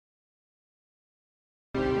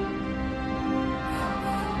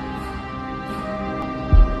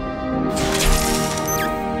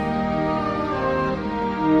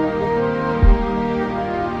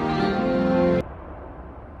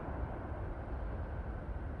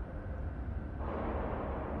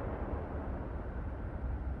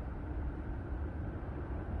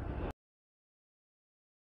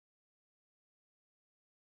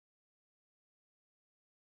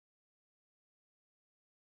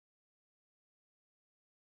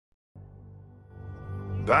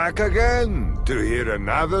Back again to hear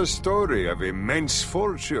another story of immense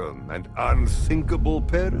fortune and unthinkable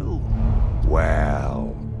peril?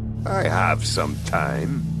 Well, I have some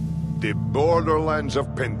time. The Borderlands of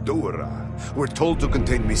Pandoran were told to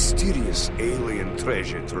contain mysterious alien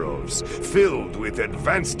treasure troves filled with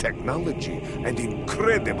advanced technology and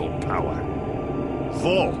incredible power.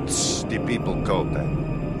 Vaults, the people called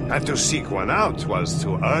them. And to seek one out was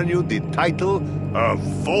to earn you the title of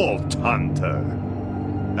Vault Hunter.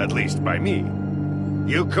 At least by me.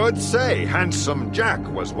 You could say Handsome Jack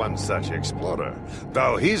was one such explorer,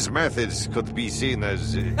 though his methods could be seen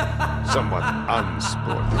as somewhat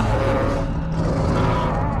unsporting.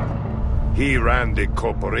 He ran the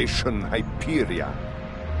corporation Hyperion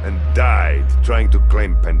and died trying to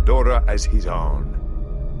claim Pandora as his own.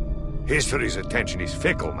 History's attention is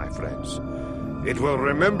fickle, my friends. It will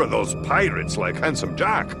remember those pirates like Handsome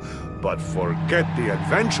Jack, but forget the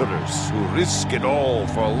adventurers who risk it all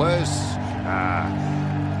for less,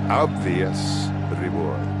 obvious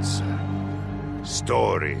rewards.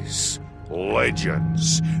 Stories,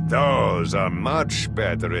 legends, those are much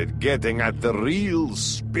better at getting at the real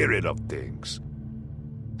spirit of things.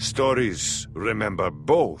 Stories remember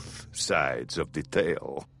both sides of the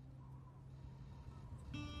tale.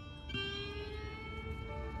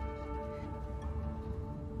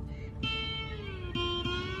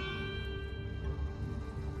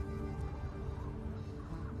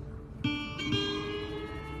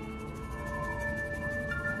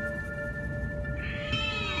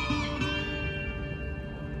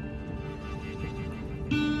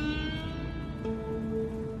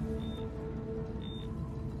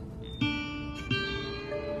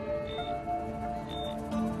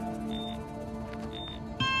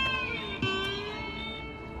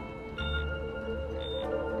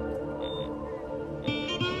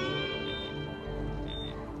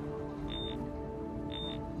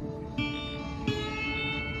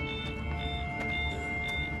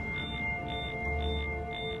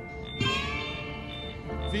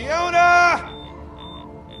 Fiona!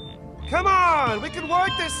 Come on, we can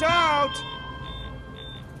work this out!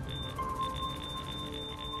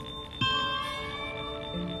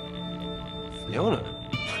 Fiona?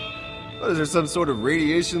 What, is there some sort of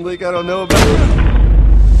radiation leak I don't know about?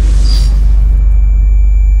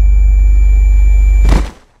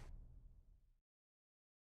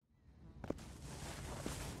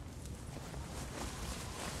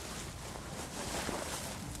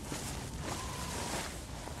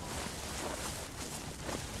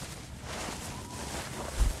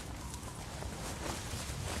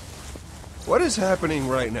 What is happening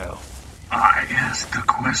right now? I ask the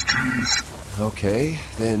questions. Okay,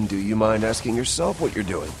 then do you mind asking yourself what you're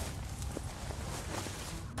doing?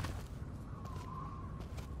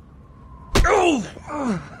 Oh!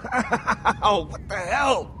 Ow! What the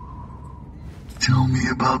hell? Tell me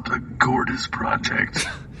about the Gortys project.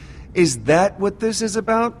 Is that what this is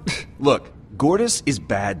about? Look, Gortys is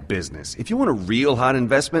bad business. If you want a real hot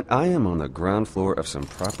investment, I am on the ground floor of some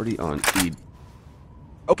property on Eden.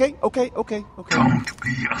 Okay. Don't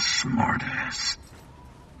be a smartass.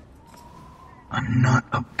 I'm not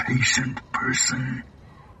a patient person,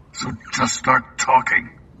 so just start talking.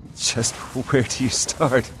 Just where do you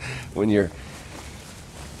start when you're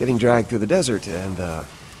getting dragged through the desert and,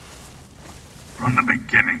 From the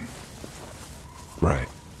beginning. Right.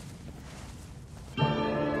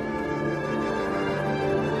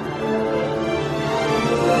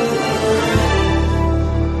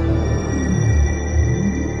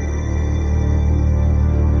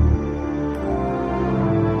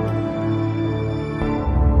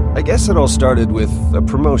 I guess it all started with a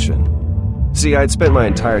promotion. See, I'd spent my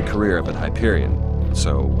entire career up at Hyperion,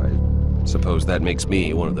 so I suppose that makes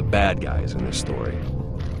me one of the bad guys in this story.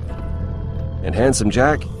 And Handsome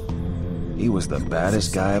Jack, he was the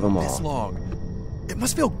baddest guy of them all. This long. It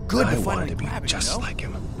must feel good to finally grab it, just like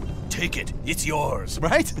him. Take it, it's yours,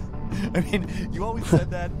 right? I mean, you always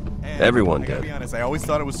said that. And Everyone I gotta did. be honest, I always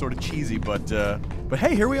thought it was sort of cheesy, but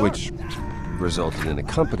hey, here we are. Which resulted in a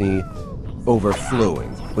company overflowing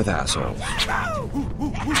with assholes.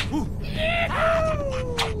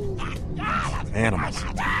 Animals.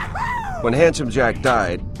 When Handsome Jack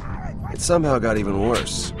died, it somehow got even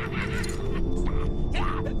worse.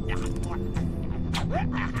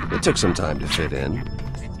 It took some time to fit in.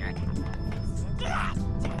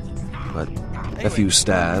 But a few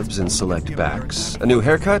stabs and select backs, a new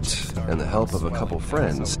haircut, and the help of a couple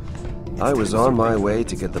friends, I was on my way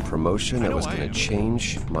to get the promotion that was going to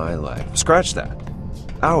change my life. Scratch that.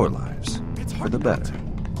 Our lives. For the better.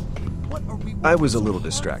 I was a little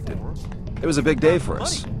distracted. It was a big day for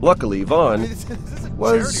us. Luckily, Vaughn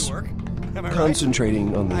was Am I right?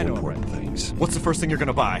 Concentrating on the I know, important things. What's the first thing you're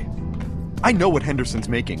gonna buy? I know what Henderson's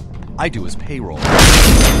making. I do his payroll.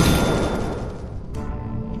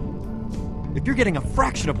 If you're getting a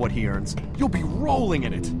fraction of what he earns, you'll be rolling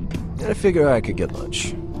in it. I figure I could get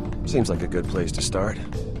lunch. Seems like a good place to start.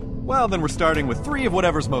 Well, then we're starting with 3 of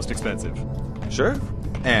whatever's most expensive. Sure.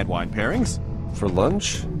 And wine pairings. For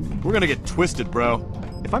lunch? We're gonna get twisted, bro.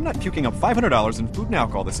 If I'm not puking up $500 in food and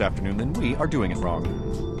alcohol this afternoon, then we are doing it wrong.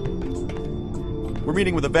 We're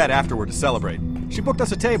meeting with a vet afterward to celebrate. She booked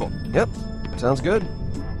us a table. Yep. Sounds good.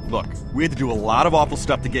 Look, we had to do a lot of awful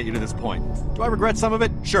stuff to get you to this point. Do I regret some of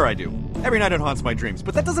it? Sure I do. Every night it haunts my dreams,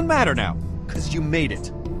 but that doesn't matter now. 'Cause you made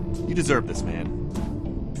it. You deserve this, man.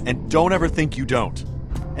 And don't ever think you don't.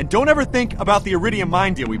 And don't ever think about the Iridium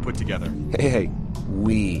mine deal we put together. Hey,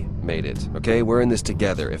 we made it, okay? We're in this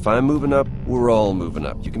together. If I'm moving up, we're all moving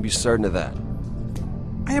up. You can be certain of that.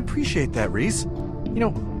 I appreciate that, Rhys. You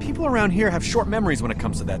know, people around here have short memories when it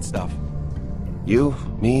comes to that stuff. You,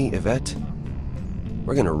 me, Yvette,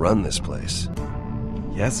 we're gonna run this place.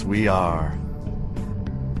 Yes, we are.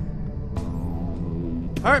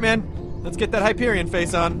 All right, man. Let's get that Hyperion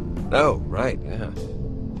face on. Oh, right, yeah.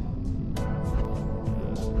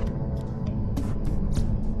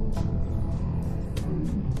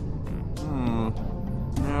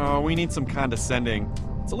 Oh, we need some condescending.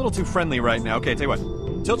 It's a little too friendly right now. Okay, tell you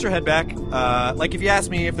what. Tilt your head back. Like if you ask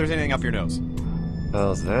me if there's anything up your nose.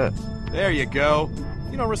 How's that? There you go.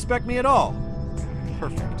 You don't respect me at all.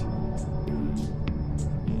 Perfect.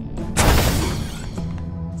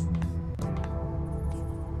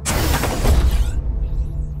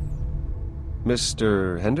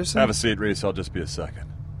 Mr. Henderson? Have a seat, Rhys. I'll just be a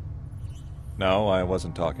second. No, I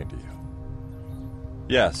wasn't talking to you.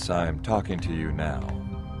 Yes, I'm talking to you now.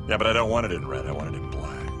 Yeah, but I don't want it in red. I want it in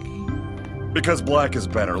black. Because black is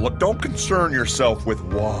better. Look, don't concern yourself with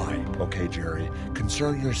why, okay, Jerry?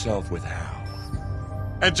 Concern yourself with how.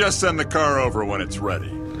 And just send the car over when it's ready.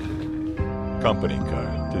 Company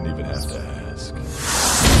car. Didn't even have to ask.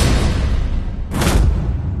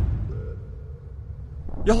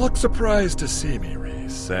 You look surprised to see me,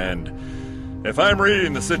 Rhys, and if I'm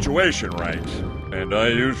reading the situation right, and I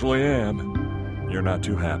usually am, you're not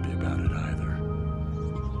too happy about it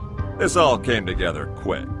either. This all came together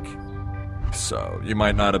quick, so you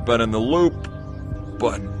might not have been in the loop,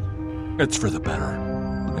 but it's for the better,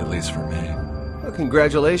 at least for me. Well,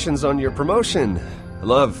 congratulations on your promotion. I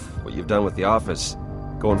love what you've done with the office,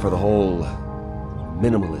 going for the whole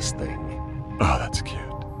minimalist thing. Oh, that's cute.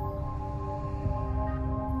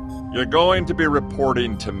 You're going to be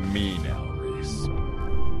reporting to me now, Rhys.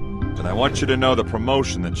 And I want you to know the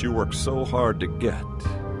promotion that you worked so hard to get,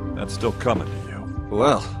 that's still coming to you.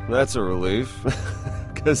 Well, that's a relief.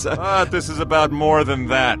 Because But this is about more than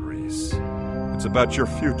that, Rhys. It's about your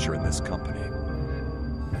future in this company.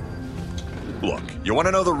 Look, you want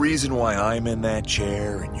to know the reason why I'm in that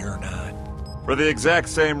chair and you're not? For the exact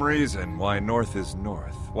same reason why North is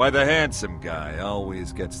North. Why the handsome guy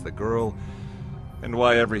always gets the girl, and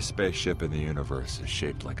why every spaceship in the universe is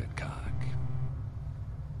shaped like a cock.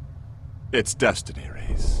 It's destiny,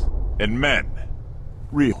 Rhys. And men,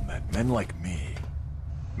 real men like me,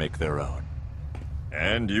 make their own.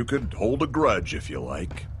 And you could hold a grudge if you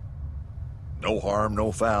like. No harm,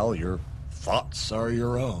 no foul, your thoughts are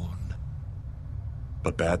your own.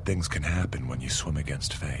 But bad things can happen when you swim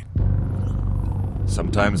against fate.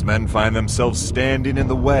 Sometimes men find themselves standing in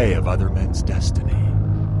the way of other men's destiny.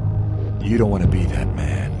 You don't want to be that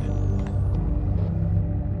man.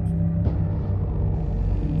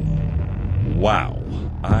 Wow.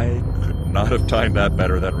 I could not have timed that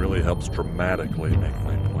better. That really helps dramatically make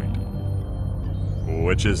my point.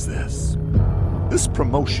 Which is this. This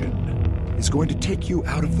promotion is going to take you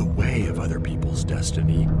out of the way of other people's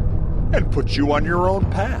destiny and put you on your own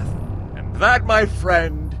path. And that, my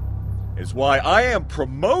friend, is why I am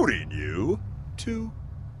promoting you to...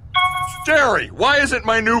 Jerry, why isn't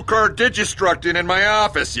my new car Digistructing in my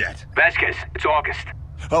office yet? Vasquez, it's August.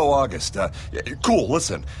 Oh, August. Cool,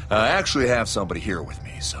 listen. I actually have somebody here with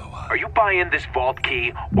me, so... Are you buying this vault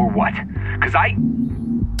key, or what? Because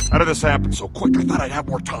How did this happen so quick? I thought I'd have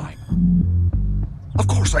more time. Of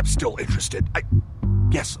course I'm still interested.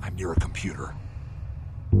 Yes, I'm near a computer.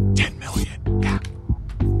 10 million. Yeah.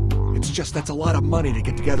 It's just that's a lot of money to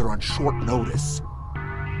get together on short notice.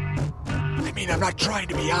 I mean, I'm not trying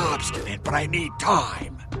to be obstinate, but I need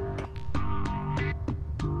time.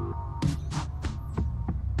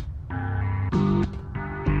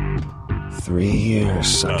 $3 years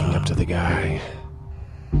sucking up to the guy.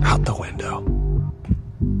 Out the window.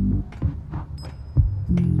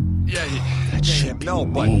 Yeah, That should be no,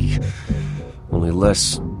 me. Only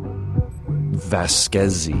less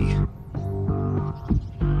Vasquez-y.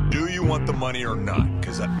 Do you want the money or not?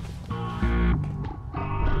 Because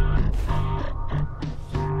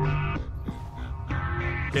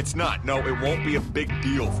It's not. No, it won't be a big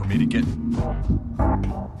deal for me to get...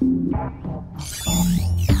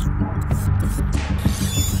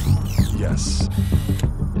 Yes.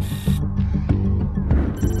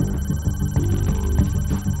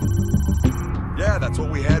 Yeah, that's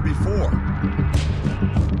what we had before.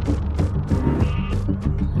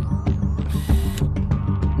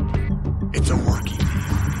 It's a working day,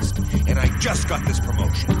 August, and I just got this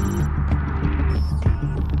promotion.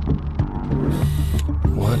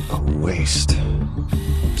 What a waste.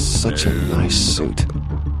 Such a nice suit.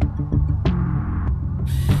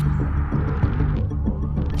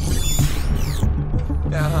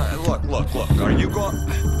 Look, are you going...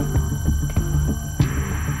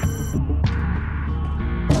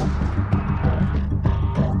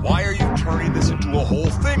 Why are you turning this into a whole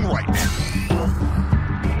thing right now?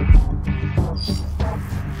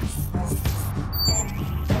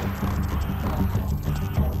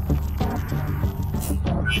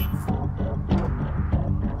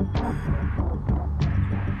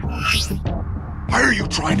 Why are you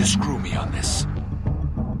trying to screw me on this?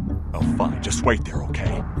 Oh, fine. Just wait there,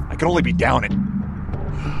 okay? I can only be down at...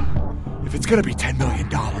 If it's gonna be $10 million,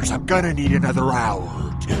 I'm gonna need another hour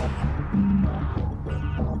or two.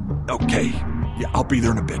 Okay. Yeah, I'll be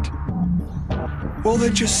there in a bit. Well,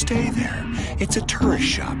 then just stay there. It's a tourist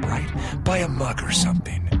shop, right? Buy a mug or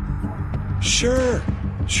something. Sure.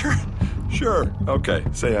 Okay,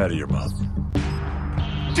 say hi to your mom.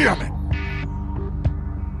 Damn it!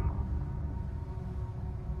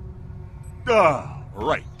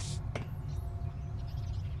 Right.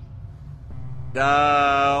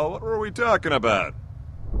 What were we talking about?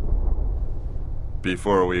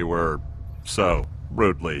 Before we were so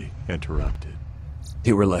rudely interrupted.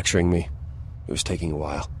 You were lecturing me. It was taking a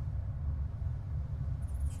while.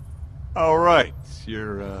 All right,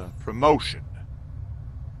 your promotion.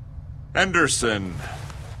 Henderson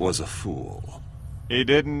was a fool. He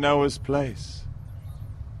didn't know his place.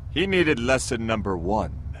 He needed lesson number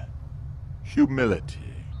 1. Humility.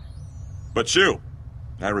 But you,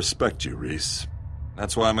 I respect you, Rhys.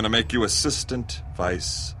 That's why I'm gonna make you assistant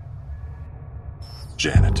vice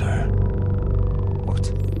janitor.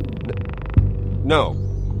 What? No,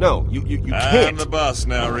 you can't. I'm the boss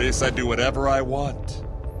now, Rhys. I do whatever I want.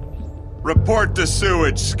 Report to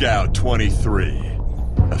Sewage Scout 23.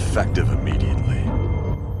 Effective immediately.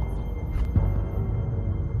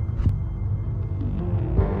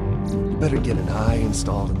 You better get an eye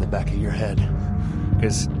installed in the back of your head.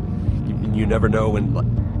 Because you never know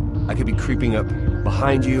when I could be creeping up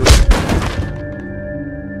behind you.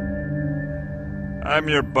 I'm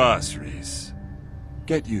your boss, Rhys.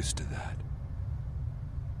 Get used to that.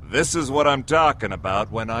 This is what I'm talking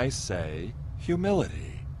about when I say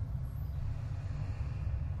humility.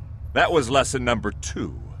 That was lesson number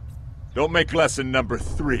 2. Don't make lesson number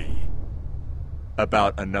 3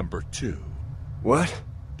 about a number 2. What?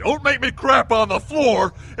 Don't make me crap on the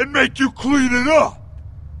floor and make you clean it up!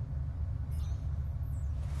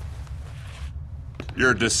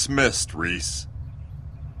 You're dismissed, Rhys.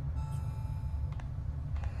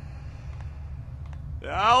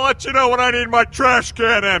 I'll let you know when I need my trash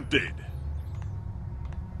can emptied.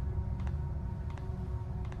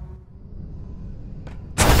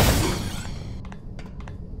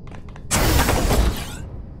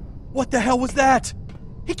 What the hell was that?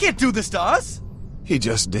 He can't do this to us! He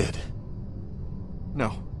just did.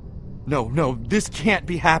 No, this can't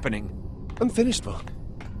be happening. I'm finished, Bo.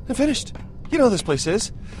 I'm finished. You know how this place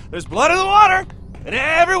is. There's blood in the water, and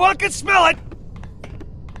everyone can smell it.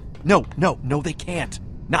 No, they can't.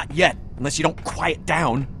 Not yet, unless you don't quiet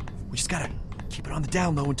down. We just gotta keep it on the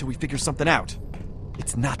down low until we figure something out.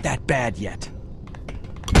 It's not that bad yet.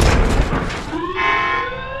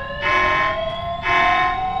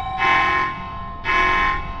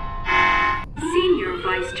 Senior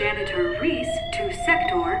Vice Janitor Rhys to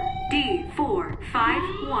Sector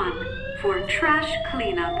D451 for trash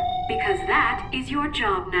cleanup, because that is your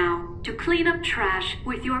job now, to clean up trash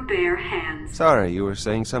with your bare hands. Sorry, you were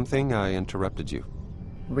saying something? I interrupted you.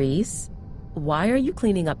 Rhys, why are you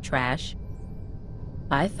cleaning up trash?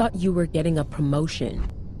 I thought you were getting a promotion.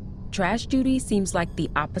 Trash duty seems like the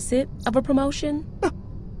opposite of a promotion.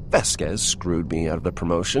 Vasquez screwed me out of the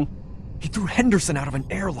promotion. He threw Henderson out of an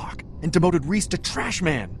airlock and demoted Rhys to trash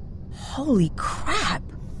man. Holy crap.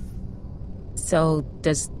 So,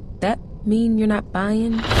 does that mean you're not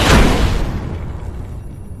buying?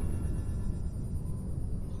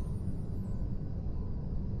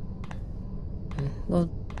 Well,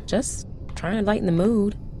 just trying to lighten the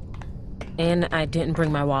mood. And I didn't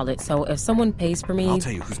bring my wallet, so if someone pays for me... I'll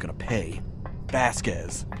tell you who's gonna pay.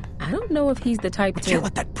 Vasquez. I don't know if he's the type I to... can't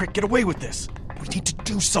let that prick get away with this. We need to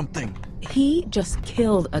do something. He just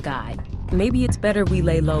killed a guy. Maybe it's better we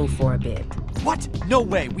lay low for a bit. What? No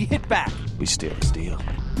way. We hit back. We steal his deal.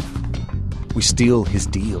 We steal his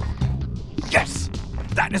deal. Yes!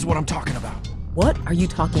 That is what I'm talking about. What are you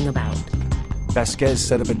talking about? Vasquez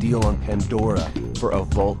set up a deal on Pandora for a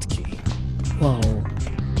vault key. Whoa.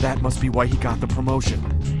 That must be why he got the promotion.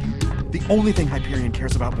 The only thing Hyperion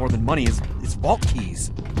cares about more than money is vault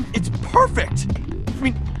keys. It's perfect! I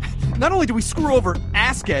mean, not only do we screw over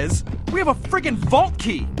Vasquez, we have a friggin' vault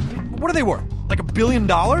key! What are they worth? Like $1 billion?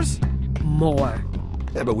 More.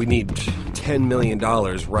 Yeah, but we need $10 million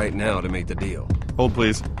right now to make the deal. Hold,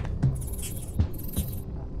 please.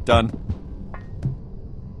 Done.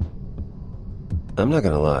 I'm not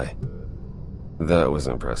gonna lie. That was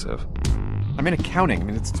impressive. I'm in accounting. I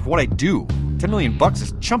mean, it's what I do. $10 million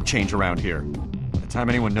is chump change around here. By the time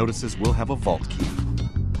anyone notices, we'll have a vault key.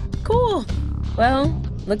 Cool. Well,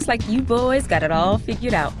 looks like you boys got it all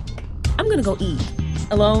figured out. I'm gonna go eat.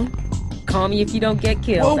 Alone? Call me if you don't get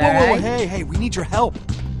killed, Whoa, alright? hey, we need your help.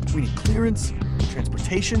 We need clearance,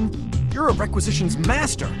 transportation. You're a requisitions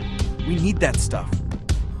master. We need that stuff.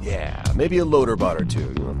 Yeah, maybe a loader bot or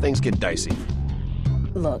two. You know, things get dicey.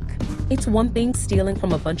 Look, it's one thing stealing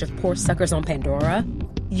from a bunch of poor suckers on Pandora.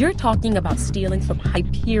 You're talking about stealing from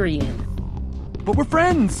Hyperion. But we're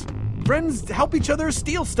friends. Friends help each other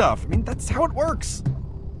steal stuff. I mean, that's how it works.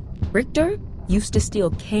 Richter used to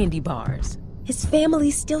steal candy bars. His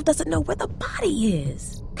family still doesn't know where the body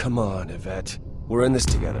is. Come on, Yvette. We're in this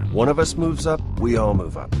together. One of us moves up, we all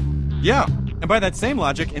move up. Yeah, and by that same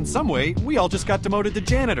logic, in some way, we all just got demoted to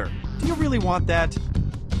janitor. Do you really want that?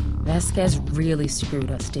 Vasquez really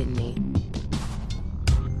screwed us, didn't he?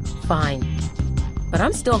 Fine. But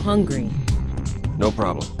I'm still hungry. No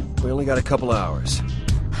problem. We only got a couple hours.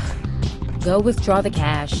 Go withdraw the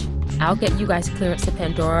cash. I'll get you guys clearance to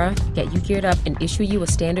Pandora, get you geared up, and issue you a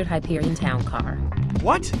standard Hyperion town car.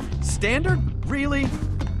 What? Standard? Really?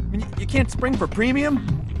 I mean, you can't spring for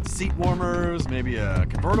premium? Seat warmers, maybe a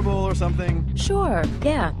convertible or something? Sure,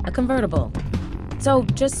 yeah, a convertible. So,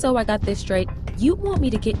 just so I got this straight, you want me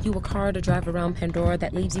to get you a car to drive around Pandora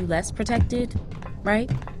that leaves you less protected, right?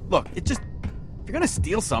 Look, if you're gonna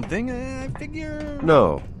steal something, I figure...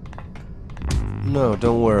 No,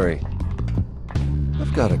 don't worry.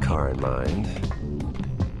 I've got a car in mind.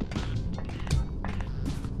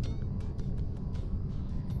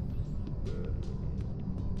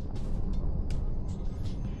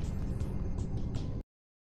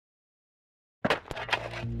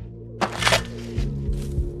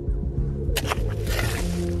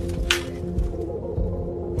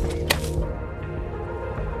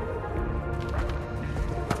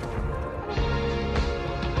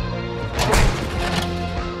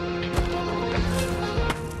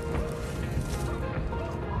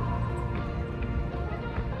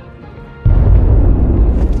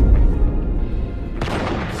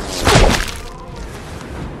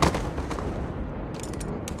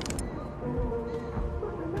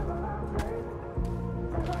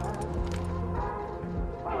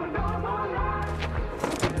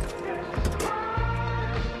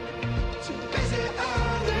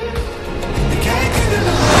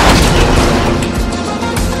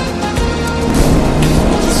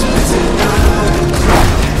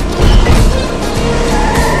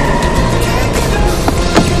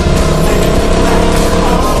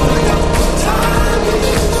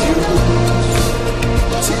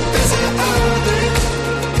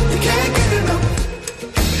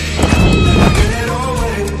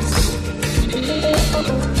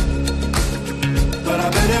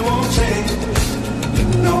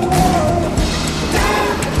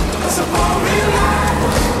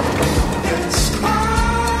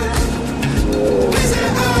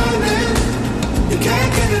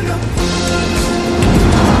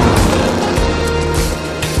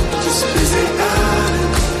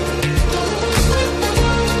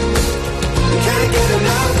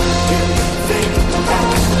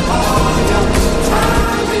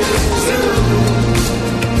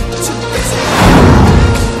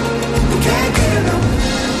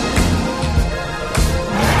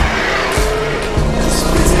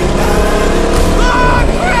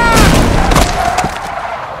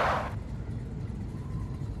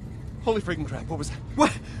 Holy freaking crap, what was that?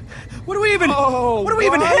 What do we even... what do we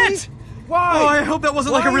even hit? Why? Oh, I hope that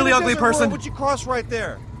wasn't like a really ugly person. Would you cross right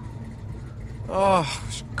there? Oh,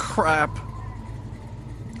 crap.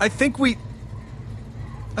 I think we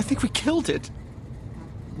killed it.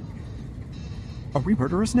 Are we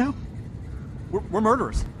murderers now? We're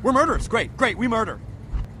murderers. We're murderers. Great, we murder.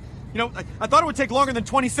 You know, I thought it would take longer than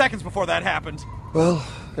 20 seconds before that happened. Well,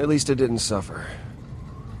 at least it didn't suffer.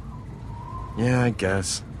 Yeah, I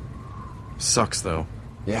guess. Sucks, though.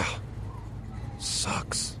 Yeah.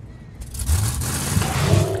 Sucks.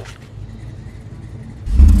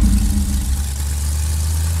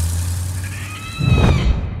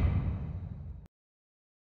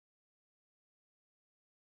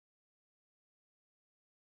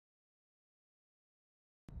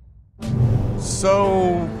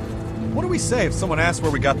 So, what do we say if someone asks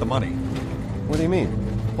where we got the money? What do you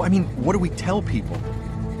mean? Well, I mean, what do we tell people?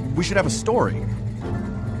 We should have a story.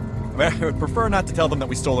 I mean, I would prefer not to tell them that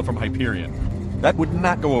we stole it from Hyperion. That would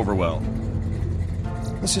not go over well.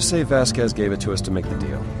 Let's just say Vasquez gave it to us to make the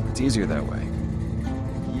deal. It's easier that way.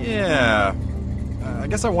 Yeah. I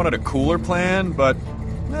guess I wanted a cooler plan, but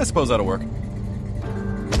I suppose that'll work.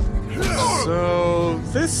 So,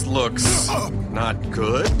 this looks not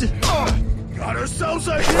good. Got ourselves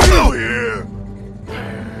a hero here!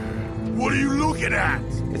 What are you looking at?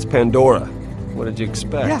 It's Pandora. What did you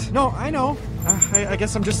expect? Yeah, no, I know. I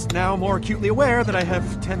guess I'm just now more acutely aware that I have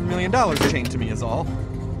 $10 million chained to me is all.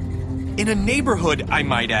 In a neighborhood, I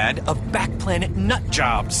might add, of back-planet nut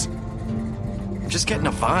jobs. I'm just getting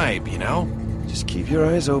a vibe, you know? Just keep your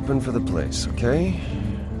eyes open for the place, okay?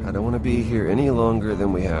 I don't want to be here any longer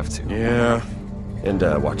than we have to. Yeah. And,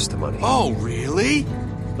 watch the money. Oh, really?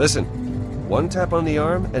 Listen, one tap on the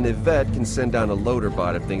arm, and Yvette can send down a loader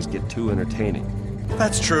bot if things get too entertaining.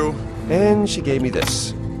 That's true. And she gave me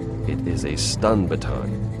this. It is a stun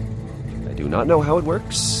baton. I do not know how it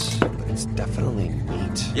works, but it's definitely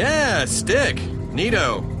neat. Yeah, stick.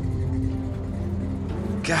 Neato.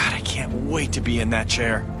 God, I can't wait to be in that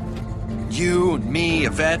chair. You, me,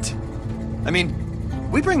 Yvette. I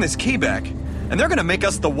mean, we bring this key back, and they're gonna make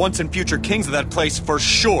us the once and future kings of that place for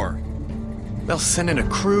sure. They'll send in a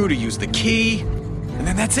crew to use the key, and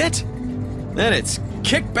then that's it. Then it's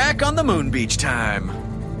kick back on the moon beach time.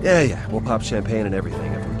 Yeah, we'll pop champagne and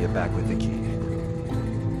everything if we get back with the key.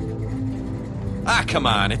 Ah, come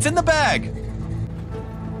on, it's in the bag.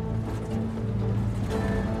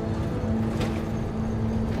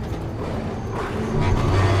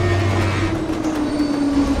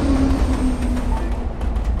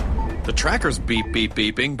 The tracker's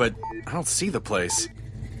beeping, but I don't see the place.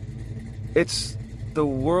 It's the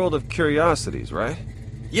world of curiosities, right?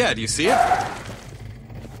 Yeah, do you see it?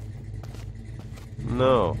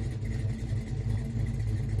 No.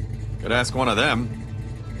 Could ask one of them.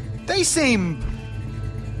 They seem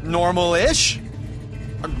normal-ish.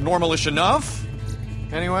 Normal-ish enough.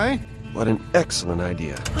 Anyway? What an excellent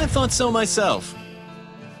idea. I thought so myself.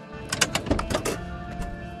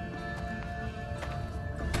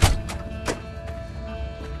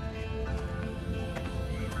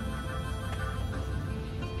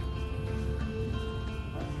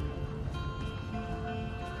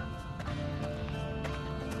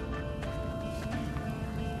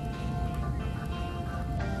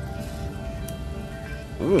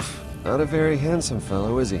 Oof, not a very handsome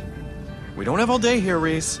fellow, is he? We don't have all day here,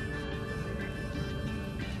 Rhys.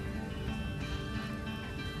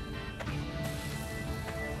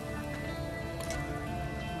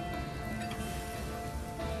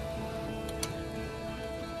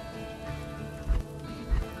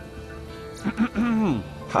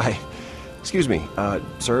 Hi. Excuse me,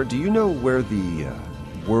 sir, do you know where the,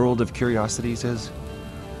 World of Curiosities is?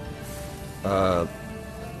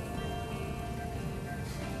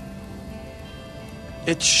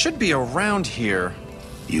 It should be around here.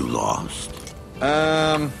 You lost?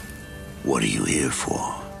 What are you here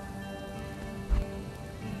for?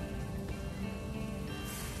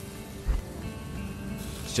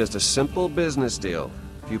 It's just a simple business deal.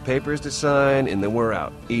 A few papers to sign, and then we're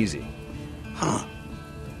out. Easy. Huh.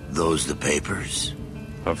 Those the papers?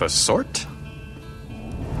 Of a sort?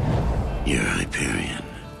 You're Hyperion.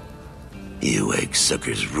 You egg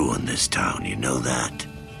suckers ruined this town, you know that?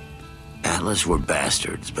 Atlas were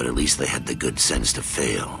bastards, but at least they had the good sense to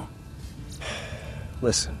fail.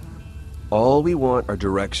 Listen, all we want are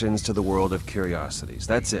directions to the World of Curiosities.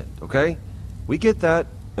 That's it, okay? We get that,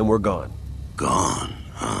 and we're gone. Gone,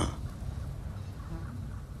 huh?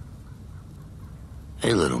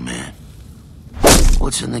 Hey, little man.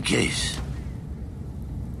 What's in the case?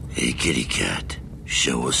 Hey, kitty cat.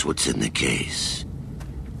 Show us what's in the case.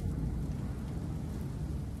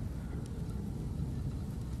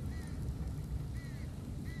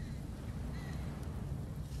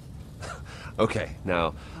 Okay,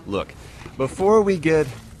 now, look. Before we get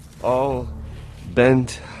all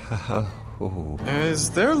bent... oh.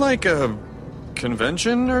 Is there like a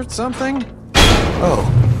convention or something? Oh.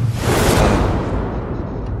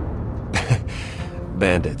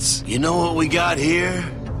 bandits. You know what we got here?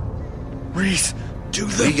 Rhys, do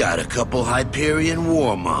We got a couple Hyperion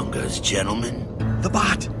warmongers, gentlemen. the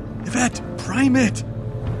bot. Yvette, prime it.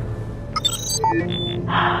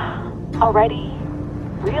 Already?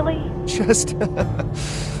 Really? Just... give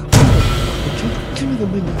me the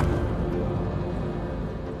menu.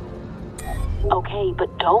 Okay,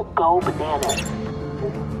 but don't go bananas.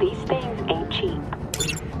 These things ain't cheap.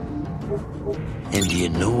 And do you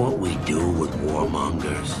know what we do with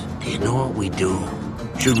warmongers? Do you know what we do?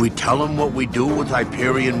 Should we tell them what we do with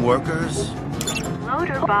Hyperion workers?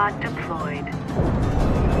 Motorbot deployed.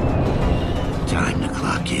 Time to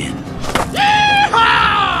clock in.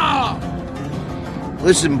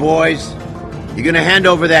 Listen, boys. You're gonna hand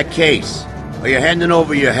over that case, or you're handing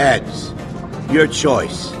over your heads. Your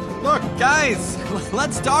choice. Look, guys,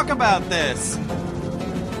 let's talk about this.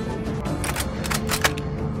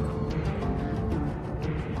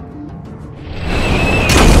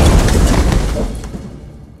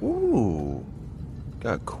 Ooh.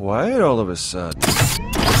 Got quiet all of a sudden.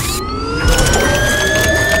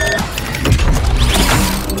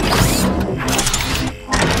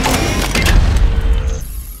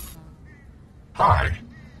 Hi.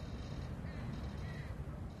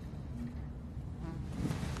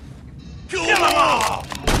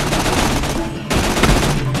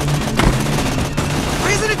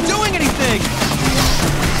 Why isn't it doing anything?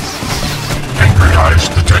 Angry eyes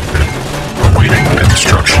detected. Awaiting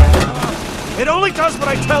instruction. It only does what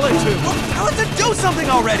I tell it to. Well, tell it to do something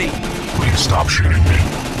already. Please stop shooting me.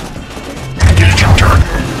 Engage your turn.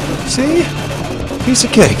 See? Piece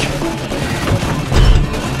of cake.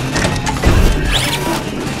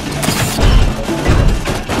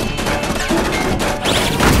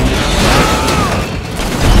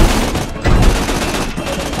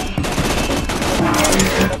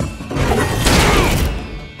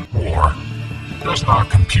 War does not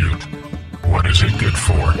compute. What is it good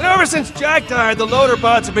for? And ever since Jack died, the loader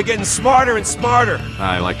bots have been getting smarter and smarter.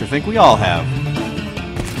 I like to think we all have.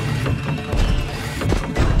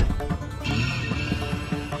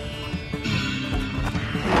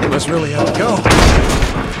 We must really have to go.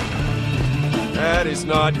 That is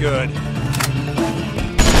not good.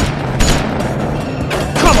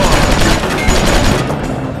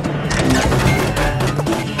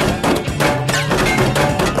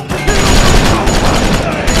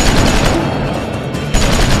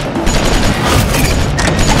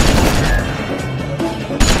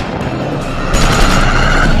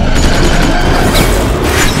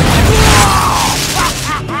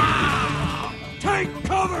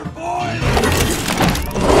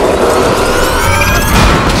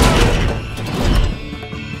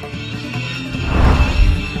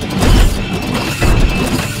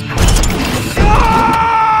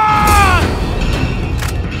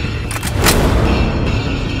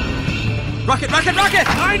 Rocket!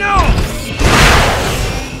 I know!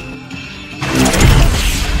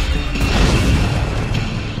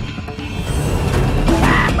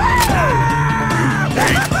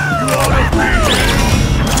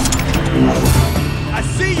 I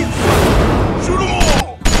see you! Shoot them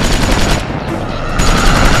all!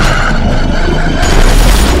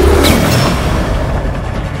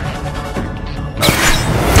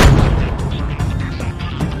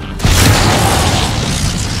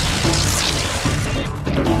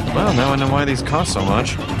 Well, now I know why these cost so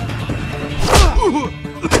much.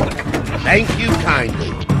 Thank you kindly.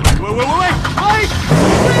 Wait!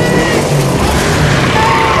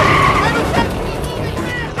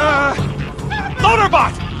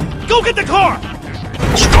 Loaderbot! Go get the car!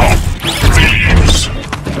 Stop, thieves!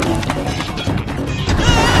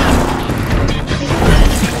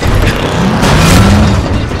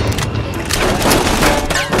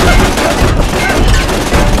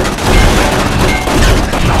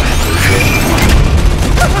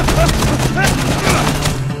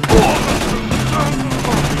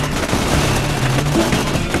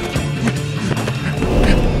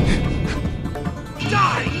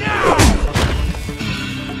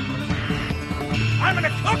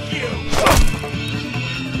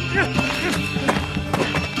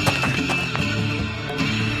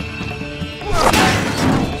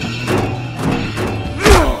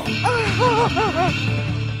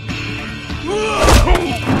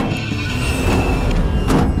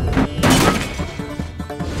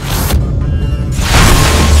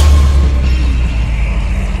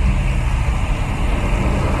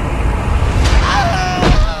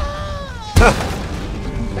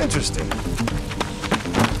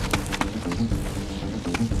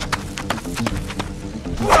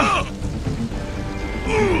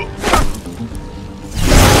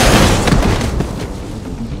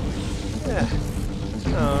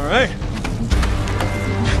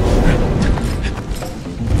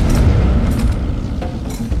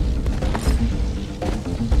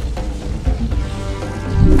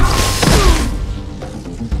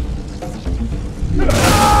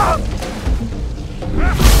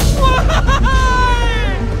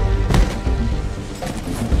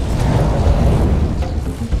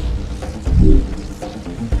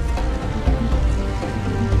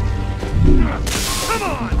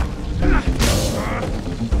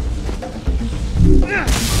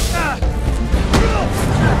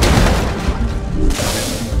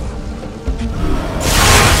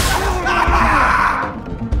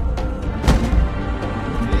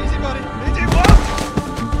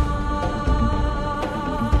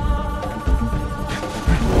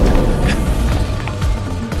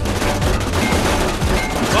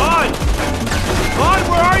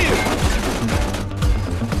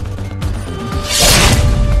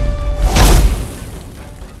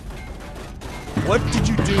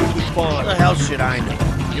 should I know?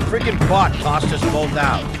 Your friggin' bot tossed us both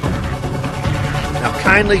out. Now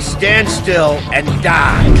kindly stand still and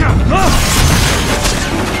die.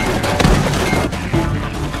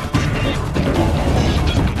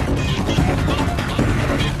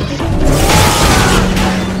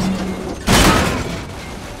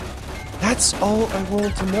 That's all I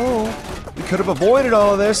wanted to know. We could have avoided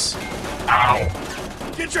all of this. Ow!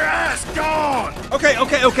 Get your ass gone! Okay.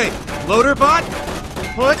 Loader bot,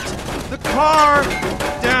 put the car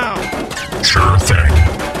down. Sure thing.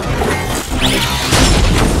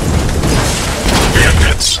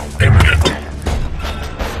 Bandits imminent.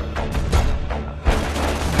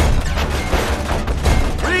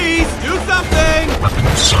 Rhys, do something!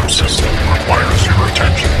 Weapons subsystem requires your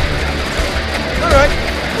attention. Alright,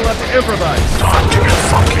 we'll have to improvise. Time to get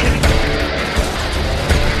funky.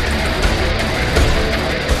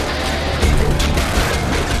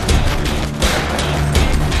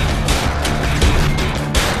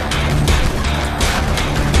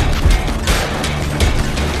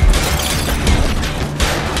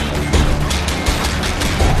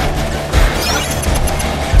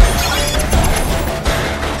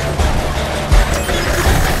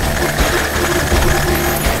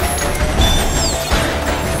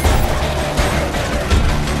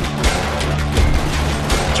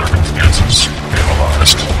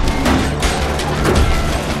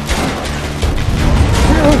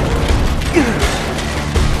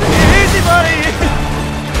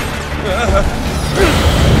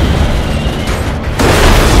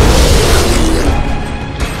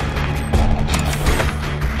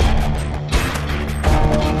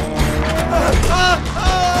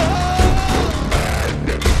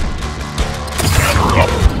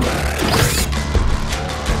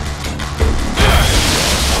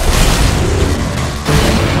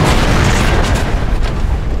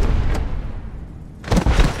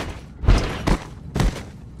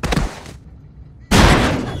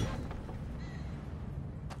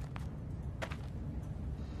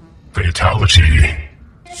 Fatality.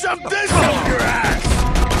 Shove this up your ass!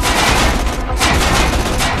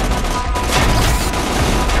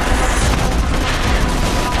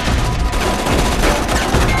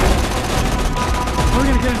 We're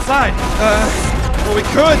gonna get inside. Well, we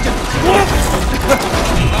could.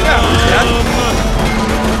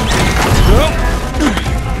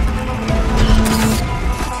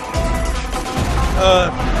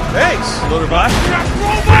 Thanks, Loader bot.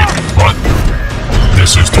 Wait, what?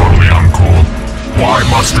 This is totally uncool. Why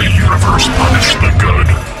must the universe punish the good?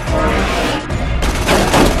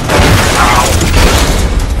 Ow!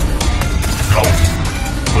 No,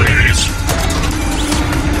 please.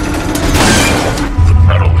 The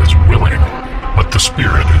metal is willing, but the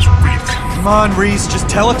spirit is weak. Come on, Rhys, just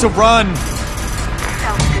tell it to run.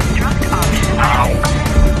 Self-destruct option. Ow!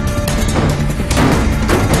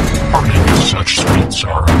 Parting is such sweet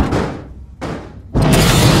sorrow.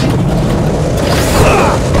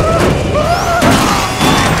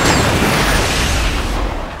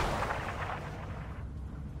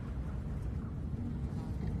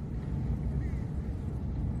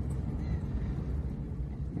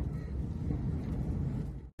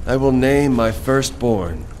 I will name my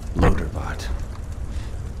firstborn Loaderbot.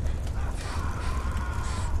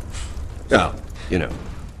 Oh, you know,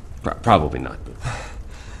 probably not.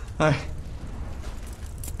 I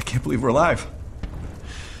can't believe we're alive.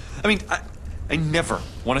 I mean, I never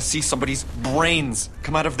want to see somebody's brains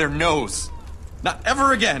come out of their nose. Not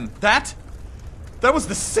ever again. That was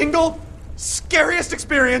the single scariest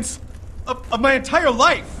experience of my entire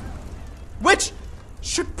life. Which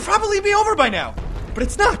should probably be over by now. But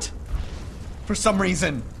it's not. For some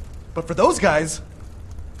reason. But for those guys,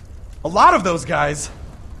 a lot of those guys,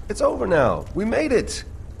 It's over now. We made it.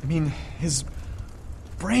 I mean, his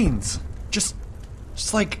brains, just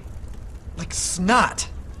like snot.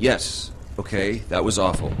 Yes, okay, that was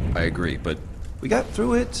awful. I agree, but we got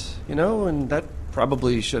through it, you know, and that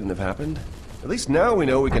probably shouldn't have happened. At least now we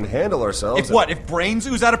know we can handle ourselves. If what? If brains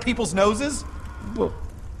ooze out of people's noses? Well,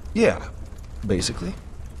 yeah, basically.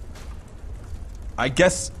 I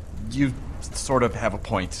guess you sort of have a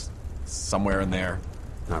point somewhere in there.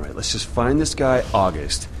 All right, let's just find this guy,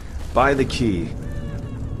 August. Buy the key.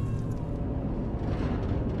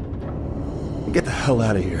 And get the hell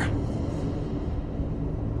out of here.